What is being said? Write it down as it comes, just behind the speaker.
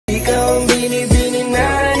bini-bini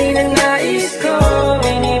na ninanais ko,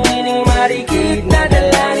 bini-bining marikit na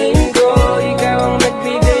dalangin ko. Ikaw ang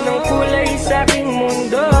nagbigay ng kulay sa aking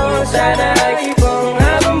mundo. Sana ay ipong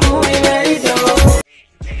habang buhay na ito.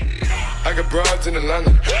 I got broads in Atlanta,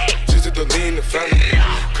 just to the lean the family.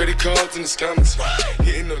 Credit cards in the scammers,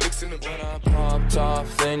 hitting the licks in the when I popped off,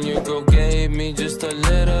 then your girl gave me just a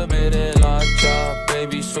little bit of lockjaw,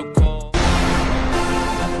 baby, so cold.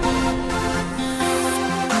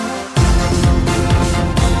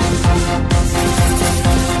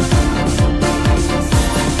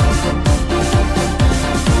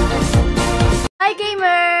 Hi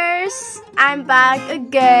gamers! I'm back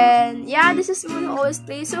again. Yeah, this is Moon who always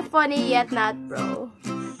plays so funny yet not pro.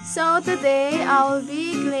 So today I'll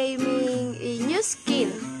be claiming a new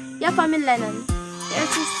skin. Yeah, FAMINE Lennon.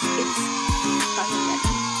 It's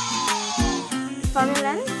FAMINE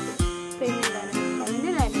Lennon.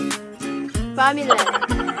 FAMINE Lennon.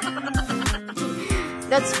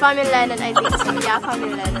 That's FAMINE Lennon, I think so. Yeah,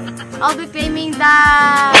 FAMINE Lennon. I'll be claiming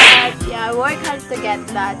that. Yeah, work hard to get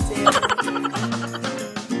that too.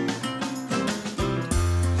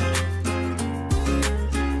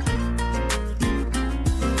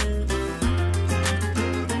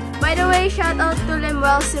 By the way, shout out to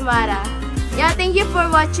Lemuel Simara. Yeah, thank you for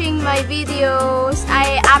watching my videos.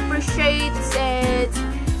 I appreciate it.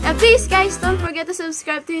 And please guys, don't forget to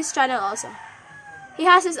subscribe to his channel also. He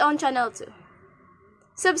has his own channel too.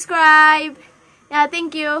 Subscribe. Yeah,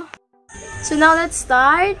 thank you. So now let's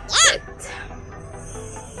start.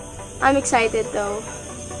 I'm excited though.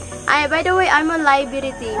 By the way, I'm on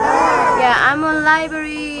library team. Yeah, I'm on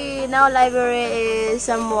library. Now library is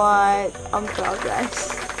somewhat on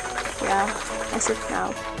progress. Yeah, as of now.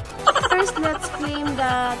 First, let's claim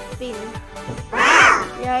that pin.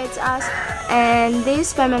 Yeah, it's us. And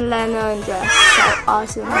this FAMINE Lennon dress. So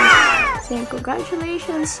awesome. Saying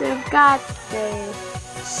congratulations, you've got the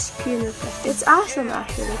skin effect. It's awesome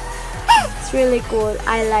actually. It's really cool.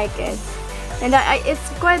 I like it. And it's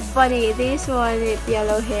quite funny. This one with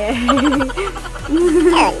yellow hair.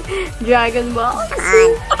 Dragon Ball.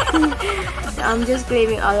 I'm just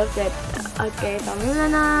claiming all of that. Okay, FAMINE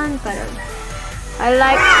Lennon. I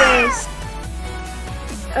like this.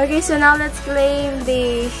 Okay, so now let's claim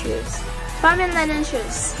the shoes. FAMINE Lennon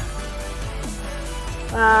shoes.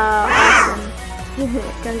 Wow, awesome.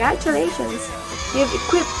 Congratulations. You've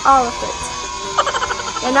equipped all of it.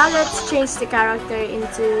 And now let's change the character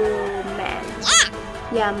into man.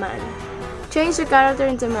 Yeah, man. Change the character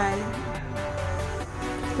into man.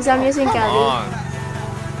 Because I'm using Kelly.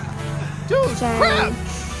 Change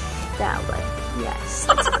that one. Yes.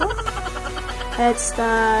 Let's go. Let's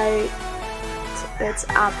start. Let's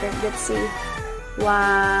up it. Let's see.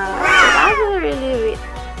 Wow. It's actually really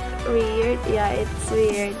weird. Yeah, it's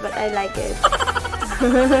weird, but I like it.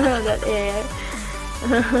 That hair.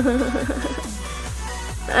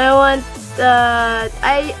 I want the.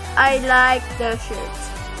 I like the shirt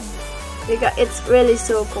because it's really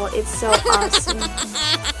so cool. It's so awesome.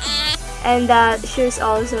 And that shoes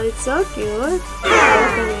also. It's so cute.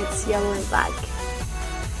 It's yellow and black.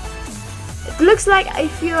 It looks like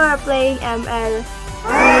if you are playing ML,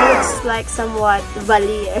 it looks like somewhat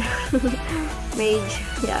Valier. Mage,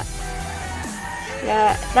 yeah.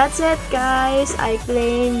 Yeah, that's it guys. I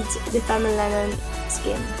claimed the FAMINE Lennon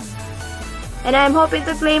skin. And I'm hoping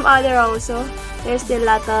to claim other also. There's still a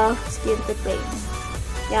lot of skin to claim.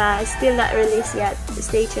 Yeah, still not released yet.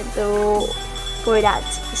 Stay tuned for that.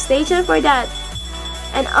 Stay tuned for that.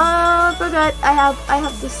 And I forgot, I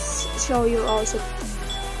have to show you also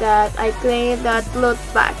that I claimed that loot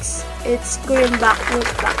box. It's green back loot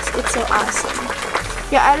box. It's so awesome.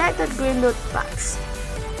 Yeah, I like that green loot box.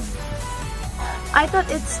 I thought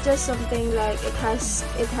it's just something like it has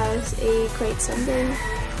a crate something.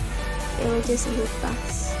 It was just a loot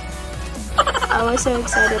box. I was so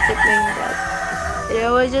excited to claim that. It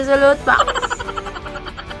was just a loot box.